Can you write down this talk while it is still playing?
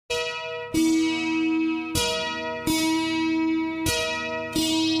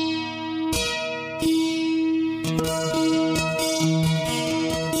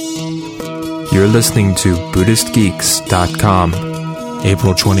You're listening to BuddhistGeeks.com.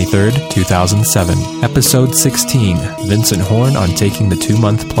 April 23rd, 2007. Episode 16, Vincent Horn on taking the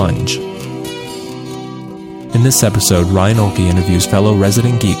 2-month plunge. In this episode, Ryan Olke interviews fellow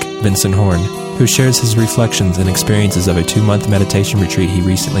resident geek Vincent Horn, who shares his reflections and experiences of a 2-month meditation retreat he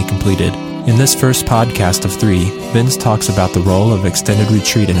recently completed. In this first podcast of 3, Vince talks about the role of extended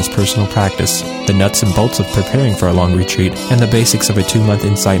retreat in his personal practice, the nuts and bolts of preparing for a long retreat, and the basics of a 2-month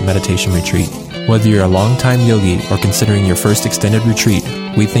insight meditation retreat. Whether you're a long-time yogi or considering your first extended retreat,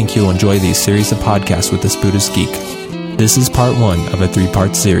 we think you'll enjoy these series of podcasts with this Buddhist geek. This is part 1 of a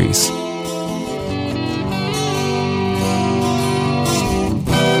 3-part series.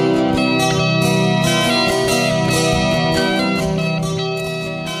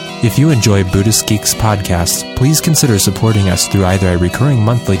 If you enjoy Buddhist Geeks podcasts, please consider supporting us through either a recurring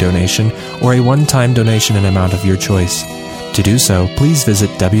monthly donation or a one-time donation in amount of your choice. To do so, please visit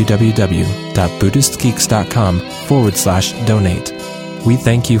www.buddhistgeeks.com/donate. We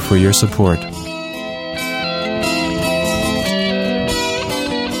thank you for your support.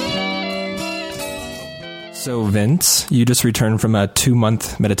 So, Vince, you just returned from a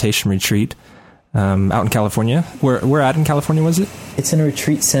 2-month meditation retreat out in California. Where at in California was it? It's in a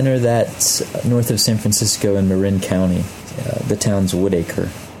retreat center that's north of San Francisco in Marin County. The town's Woodacre.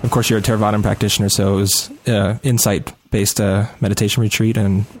 Of course, you're a Theravada practitioner, so it was insight-based meditation retreat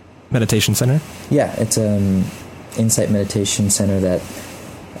and meditation center? Yeah, it's an insight meditation center that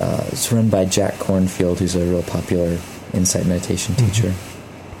is run by Jack Kornfield, who's a real popular insight meditation teacher.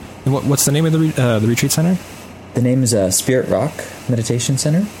 And what's the name of the retreat center? The name is Spirit Rock Meditation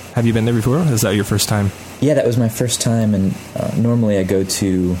Center. Have you been there before? Is that your first time? Yeah, that was my first time, and normally I go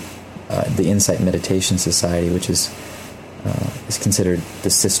to the Insight Meditation Society, which is considered the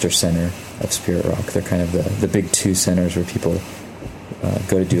sister center of Spirit Rock. They're kind of the big 2 centers where people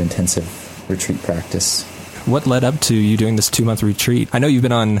go to do intensive retreat practice. What led up to you doing this 2-month retreat? I know you've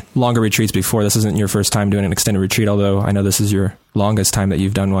been on longer retreats before. This isn't your first time doing an extended retreat, although I know this is your longest time that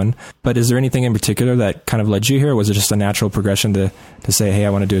you've done one. But is there anything in particular that kind of led you here? Or was it just a natural progression to say, hey, I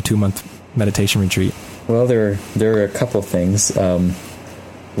want to do a 2-month meditation retreat? Well, there are a couple things.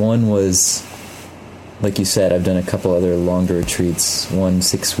 One was, like you said, I've done a couple other longer retreats, one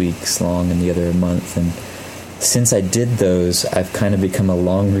 6 weeks long and the other a month. And since I did those, I've kind of become a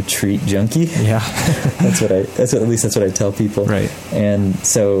long retreat junkie. Yeah. At least that's what I tell people. Right. And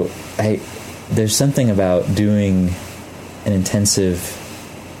so there's something about doing an intensive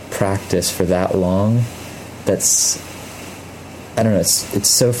practice for that long that's, I don't know, it's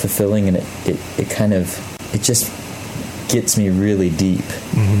so fulfilling, and it just gets me really deep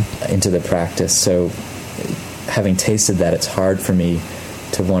into the practice. So having tasted that, it's hard for me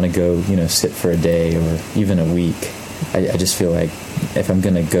to want to go, sit for a day or even a week. I just feel like if I'm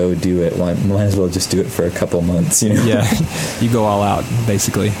going to go do it, might as well just do it for a couple months, Yeah, you go all out,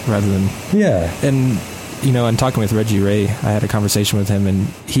 basically, rather than... Yeah. And, and talking with Reggie Ray, I had a conversation with him, and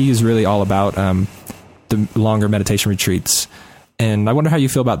he's really all about the longer meditation retreats. And I wonder how you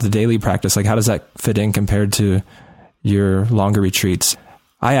feel about the daily practice. Like, how does that fit in compared to your longer retreats?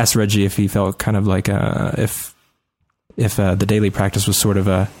 I asked Reggie if he felt kind of like if the daily practice was sort of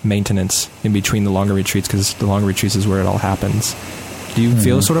a maintenance in between the longer retreats, because the longer retreats is where it all happens. Do you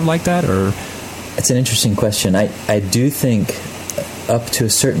feel sort of like that, or? It's an interesting question. I do think up to a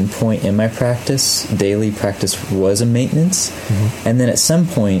certain point in my practice, daily practice was a maintenance. And then at some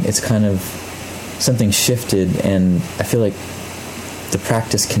point, it's kind of something shifted, and I feel like the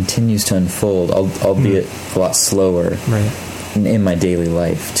practice continues to unfold, albeit a lot slower. Right. In my daily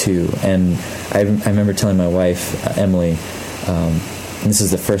life too. And I remember telling my wife, Emily, and this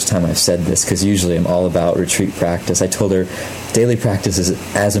is the first time I've said this, because usually I'm all about retreat practice. I told her daily practice is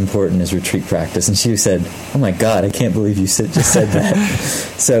as important as retreat practice, and she said, oh my God, I can't believe you just said that.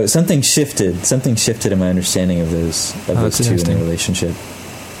 So something shifted in my understanding of those two in a relationship.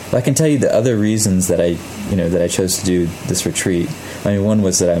 But I can tell you the other reasons that I chose to do this retreat. I mean, one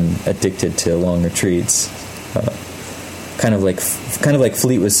was that I'm addicted to long retreats. Kind of like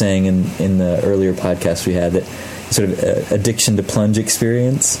Fleet was saying in the earlier podcast we had, that sort of addiction to plunge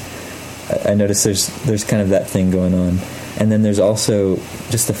experience. I noticed there's kind of that thing going on. And then there's also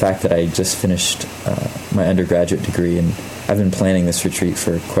just the fact that I just finished my undergraduate degree, and I've been planning this retreat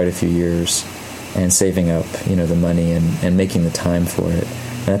for quite a few years and saving up, the money and making the time for it.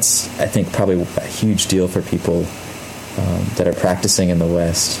 And that's, I think, probably a huge deal for people that are practicing in the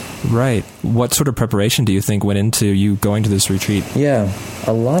West. Right. What sort of preparation do you think went into you going to this retreat? Yeah,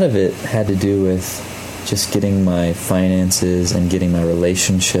 a lot of it had to do with just getting my finances and getting my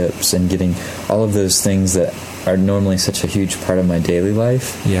relationships and getting all of those things that are normally such a huge part of my daily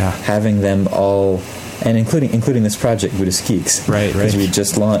life. Yeah. Having them all, and including this project, Buddhist Geeks. Right. Because we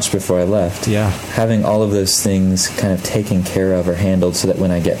just launched before I left. Yeah. Having all of those things kind of taken care of or handled so that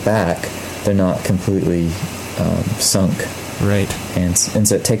when I get back, they're not completely sunk. Right. And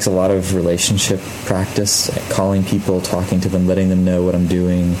so it takes a lot of relationship practice, calling people, talking to them, letting them know what I'm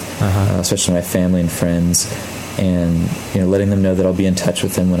doing, especially my family and friends, and letting them know that I'll be in touch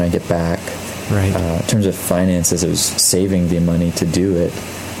with them when I get back. Right. In terms of finances, it was saving the money to do it,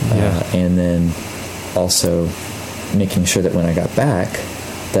 and then also making sure that when I got back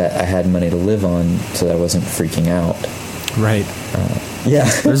that I had money to live on so that I wasn't freaking out. Right. Yeah.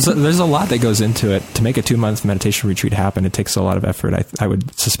 There's a lot that goes into it. To make a 2-month meditation retreat happen, it takes a lot of effort, I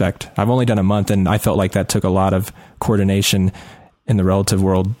would suspect. I've only done a month, and I felt like that took a lot of coordination in the relative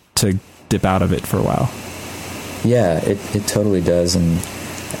world to dip out of it for a while. Yeah, it totally does. And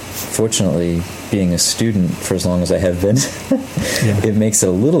fortunately, being a student for as long as I have been, it makes it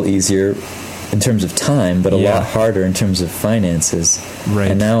a little easier in terms of time, but a lot harder in terms of finances.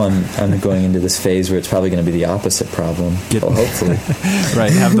 Right. And now I'm going into this phase where it's probably going to be the opposite problem. Hopefully.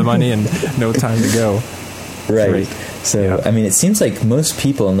 Right. Have the money and no time to go. Right. So, I mean, it seems like most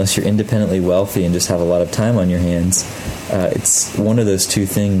people, unless you're independently wealthy and just have a lot of time on your hands, it's one of those two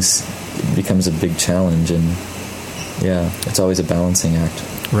things becomes a big challenge. And it's always a balancing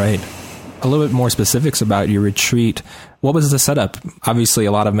act. Right. A little bit more specifics about your retreat. What was the setup? Obviously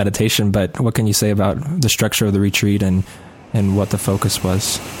a lot of meditation, but what can you say about the structure of the retreat and what the focus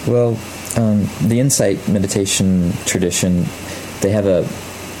was? Well, the Insight meditation tradition, they have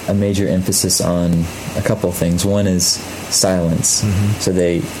a major emphasis on a couple things. One is silence. Mm-hmm.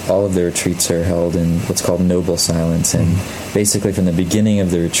 So all of the retreats are held in what's called noble silence. And basically from the beginning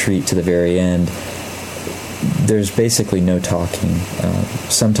of the retreat to the very end, there's basically no talking.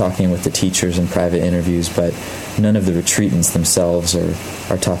 Some talking with the teachers in private interviews, but none of the retreatants themselves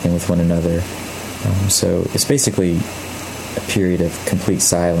are talking with one another. So it's basically a period of complete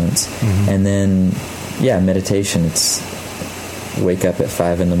silence. Mm-hmm. And then, meditation. It's wake up at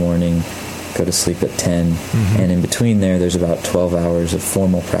 5 a.m, go to sleep at 10. Mm-hmm. And in between there's about 12 hours of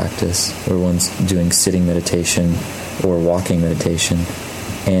formal practice where one's doing sitting meditation or walking meditation.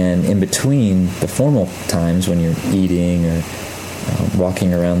 And in between the formal times when you're eating or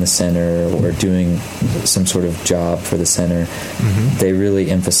walking around the center or doing some sort of job for the center, they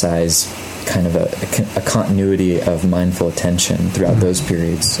really emphasize kind of a continuity of mindful attention throughout those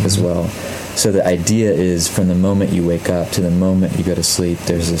periods as well. So the idea is from the moment you wake up to the moment you go to sleep,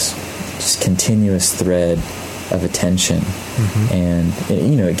 there's this just continuous thread of attention. And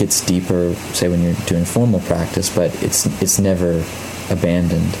it gets deeper, say, when you're doing formal practice, but it's never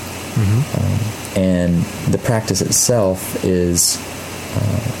abandoned. And the practice itself is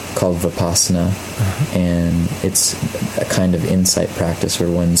called Vipassana, and it's a kind of insight practice where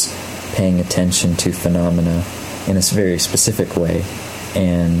one's paying attention to phenomena in a very specific way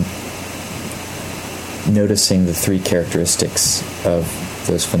and noticing the three characteristics of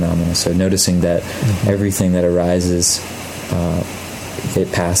those phenomena. So noticing that everything that arises, it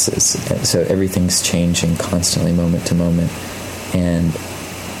passes. So everything's changing constantly, moment to moment. And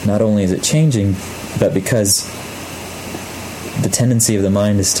not only is it changing, but because the tendency of the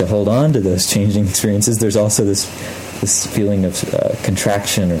mind is to hold on to those changing experiences, there's also this feeling of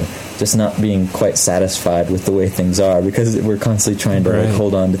contraction or just not being quite satisfied with the way things are, because we're constantly trying to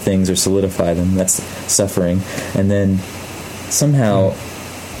hold on to things or solidify them. That's suffering. And then somehow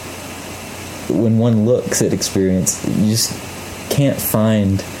when one looks at experience, you just can't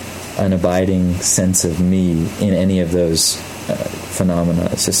find an abiding sense of me in any of those phenomena.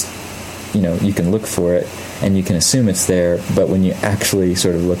 It's just, you can look for it and you can assume it's there, but when you actually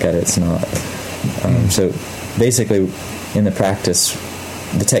sort of look at it, it's not. So basically, in the practice,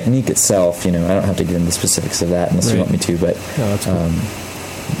 the technique itself, I don't have to get into the specifics of that unless you want me to, but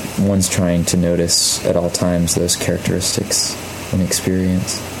one's trying to notice at all times those characteristics in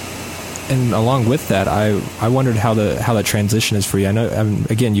experience. And along with that, I wondered how that transition is for you. I know,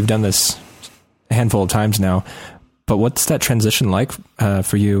 again, you've done this a handful of times now, but what's that transition like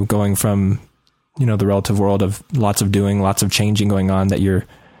for you, going from the relative world of lots of doing, lots of changing going on that you're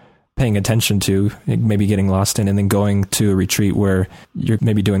paying attention to, maybe getting lost in, and then going to a retreat where you're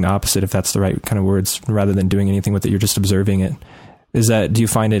maybe doing the opposite, if that's the right kind of words, rather than doing anything with it, you're just observing it. Do you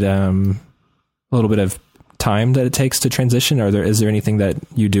find it a little bit of time that it takes to transition, or is there anything that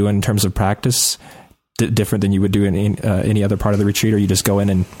you do in terms of practice different than you would do in any other part of the retreat, or you just go in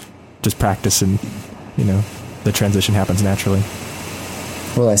and just practice and the transition happens naturally?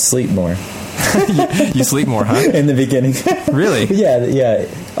 Well, I sleep more. You sleep more, huh? In the beginning. Really? Yeah.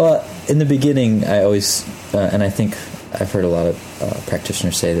 Well, in the beginning, I always, and I think I've heard a lot of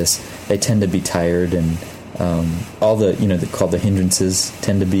practitioners say this, they tend to be tired, and all the, called the hindrances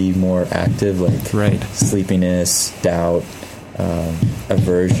tend to be more active, like right. sleepiness, doubt,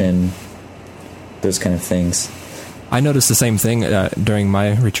 aversion, those kind of things. I noticed the same thing during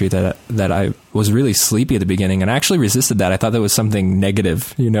my retreat, that I was really sleepy at the beginning, and I actually resisted that. I thought that was something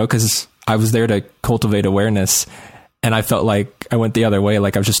negative, because I was there to cultivate awareness, and I felt like I went the other way,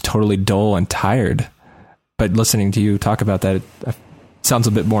 like I was just totally dull and tired. But listening to you talk about that, it sounds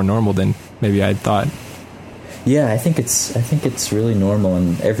a bit more normal than maybe I'd thought. Yeah, I think it's really normal,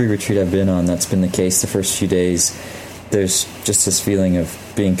 and every retreat I've been on, that's been the case. The first few days, there's just this feeling of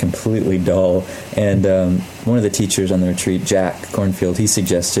being completely dull. And one of the teachers on the retreat, Jack Cornfield, he said,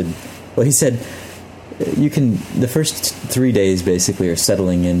 the first 3 days basically are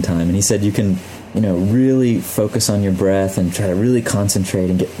settling in time. And he said you can, really focus on your breath and try to really concentrate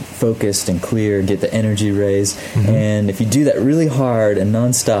and get focused and clear, get the energy raised. Mm-hmm. And if you do that really hard and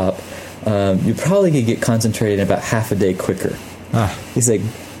nonstop, you're probably going to get concentrated in about half a day quicker. He's like,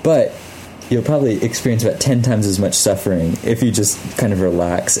 but you'll probably experience about 10 times as much suffering if you just kind of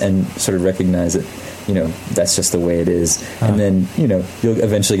relax and sort of recognize it. That's just the way it is. And then, you'll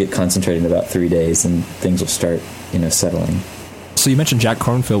eventually get concentrated in about 3 days, and things will start, settling. So you mentioned Jack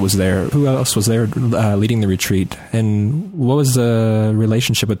Cornfield was there. Who else was there leading the retreat? And what was the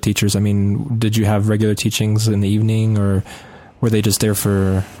relationship with teachers? I mean, did you have regular teachings in the evening, or were they just there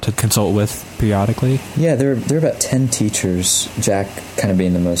to consult with periodically? Yeah, there were about 10 teachers, Jack kind of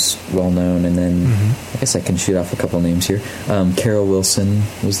being the most well-known, and then I guess I can shoot off a couple names here. Carol Wilson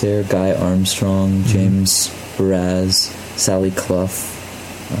was there, Guy Armstrong, James Baraz, Sally Clough,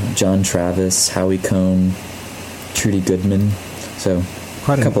 John Travis, Howie Cohn, Trudy Goodman, so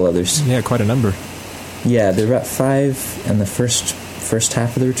a couple others. Yeah, quite a number. Yeah, there were about 5 in the first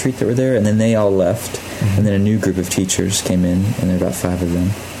half of the retreat that were there, and then they all left, and then a new group of teachers came in, and there were about 5 of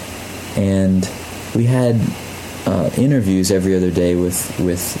them. And we had interviews every other day with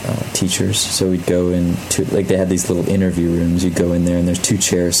teachers. So we'd go into, like, they had these little interview rooms. You'd go in there, and there's 2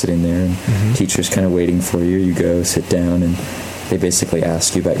 chairs sitting there, and teachers kind of waiting for you. You go, sit down, and they basically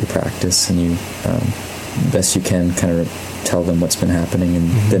ask you about your practice, and you, best you can, kind of tell them what's been happening, and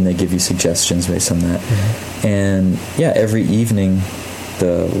then they give you suggestions based on that. And yeah, every evening,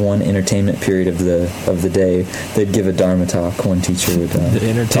 the one entertainment period of the day, they'd give a Dharma talk. One teacher would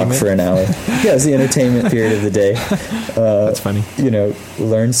talk for an hour. Yeah, it was the entertainment period of the day. That's funny.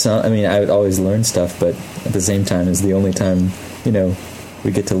 Learn some. I mean, I would always learn stuff, but at the same time, is the only time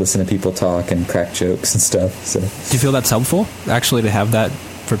we get to listen to people talk and crack jokes and stuff. So, do you feel that's helpful, actually, to have that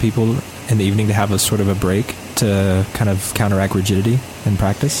for people in the evening, to have a sort of a break to kind of counteract rigidity in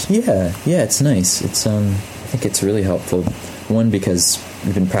practice? Yeah, it's nice. It's I think it's really helpful. One, because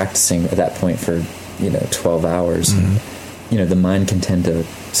we've been practicing at that point for 12 hours, and the mind can tend to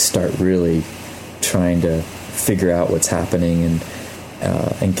start really trying to figure out what's happening, and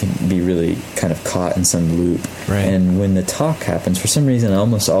can be really kind of caught in some loop. Right. And when the talk happens, for some reason,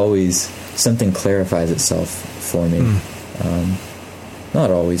 almost always something clarifies itself for me. Not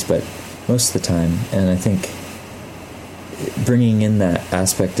always, but most of the time. And I think bringing in that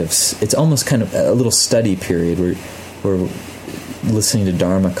aspect of, it's almost kind of a little study period where we're listening to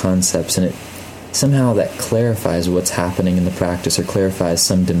Dharma concepts, and it somehow that clarifies what's happening in the practice, or clarifies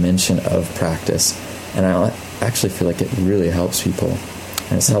some dimension of practice. And I actually feel like it really helps people,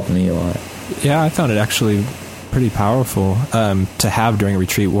 and it's helped me a lot. Yeah, I found it actually pretty powerful to have during a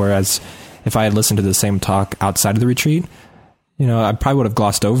retreat, whereas if I had listened to the same talk outside of the retreat, I probably would have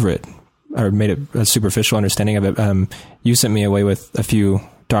glossed over it or made it a superficial understanding of it. You sent me away with a few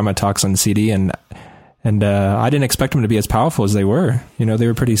Dharma talks on CD, and I didn't expect them to be as powerful as they were. They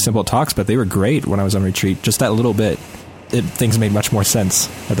were pretty simple talks, but they were great when I was on retreat. Just that little bit, things made much more sense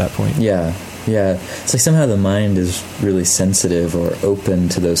at that point. Yeah. It's like somehow the mind is really sensitive or open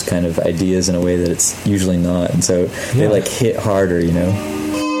to those kind of ideas in a way that it's usually not, and so they hit harder.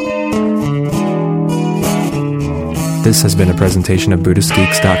 This has been a presentation of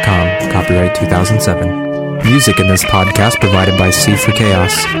BuddhistGeeks.com, copyright 2007. Music in this podcast provided by C for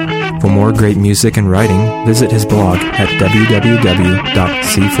Chaos. For more great music and writing, visit his blog at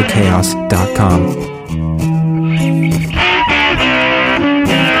www.cforchaos.com.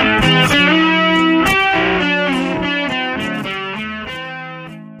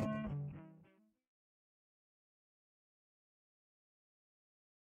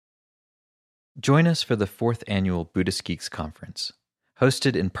 Join us for the 4th Annual Buddhist Geeks Conference,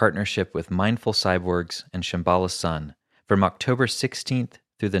 hosted in partnership with Mindful Cyborgs and Shambhala Sun from October 16th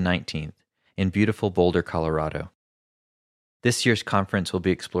through the 19th in beautiful Boulder, Colorado. This year's conference will be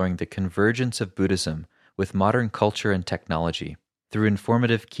exploring the convergence of Buddhism with modern culture and technology through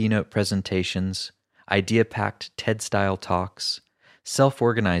informative keynote presentations, idea-packed TED-style talks,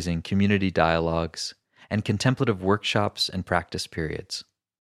 self-organizing community dialogues, and contemplative workshops and practice periods.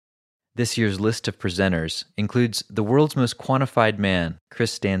 This year's list of presenters includes the world's most quantified man,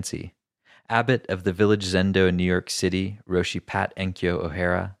 Chris Dancy, abbot of the Village Zendo in New York City, Roshi Pat Enkyo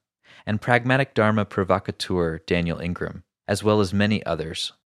O'Hara, and pragmatic Dharma provocateur Daniel Ingram, as well as many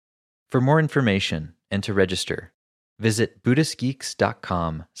others. For more information and to register, visit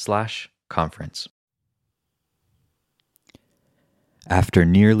buddhistgeeks.com/conference. After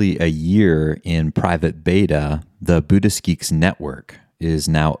nearly a year in private beta, the Buddhist Geeks Network is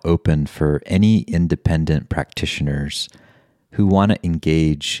now open for any independent practitioners who want to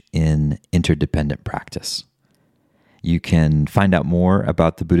engage in interdependent practice. You can find out more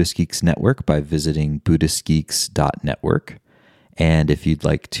about the Buddhist Geeks Network by visiting buddhistgeeks.network. And if you'd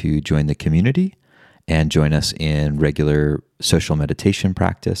like to join the community and join us in regular social meditation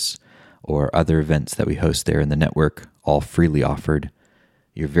practice or other events that we host there in the network, all freely offered,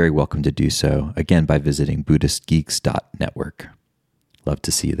 you're very welcome to do so, again, by visiting buddhistgeeks.network. Love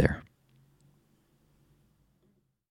to see you there.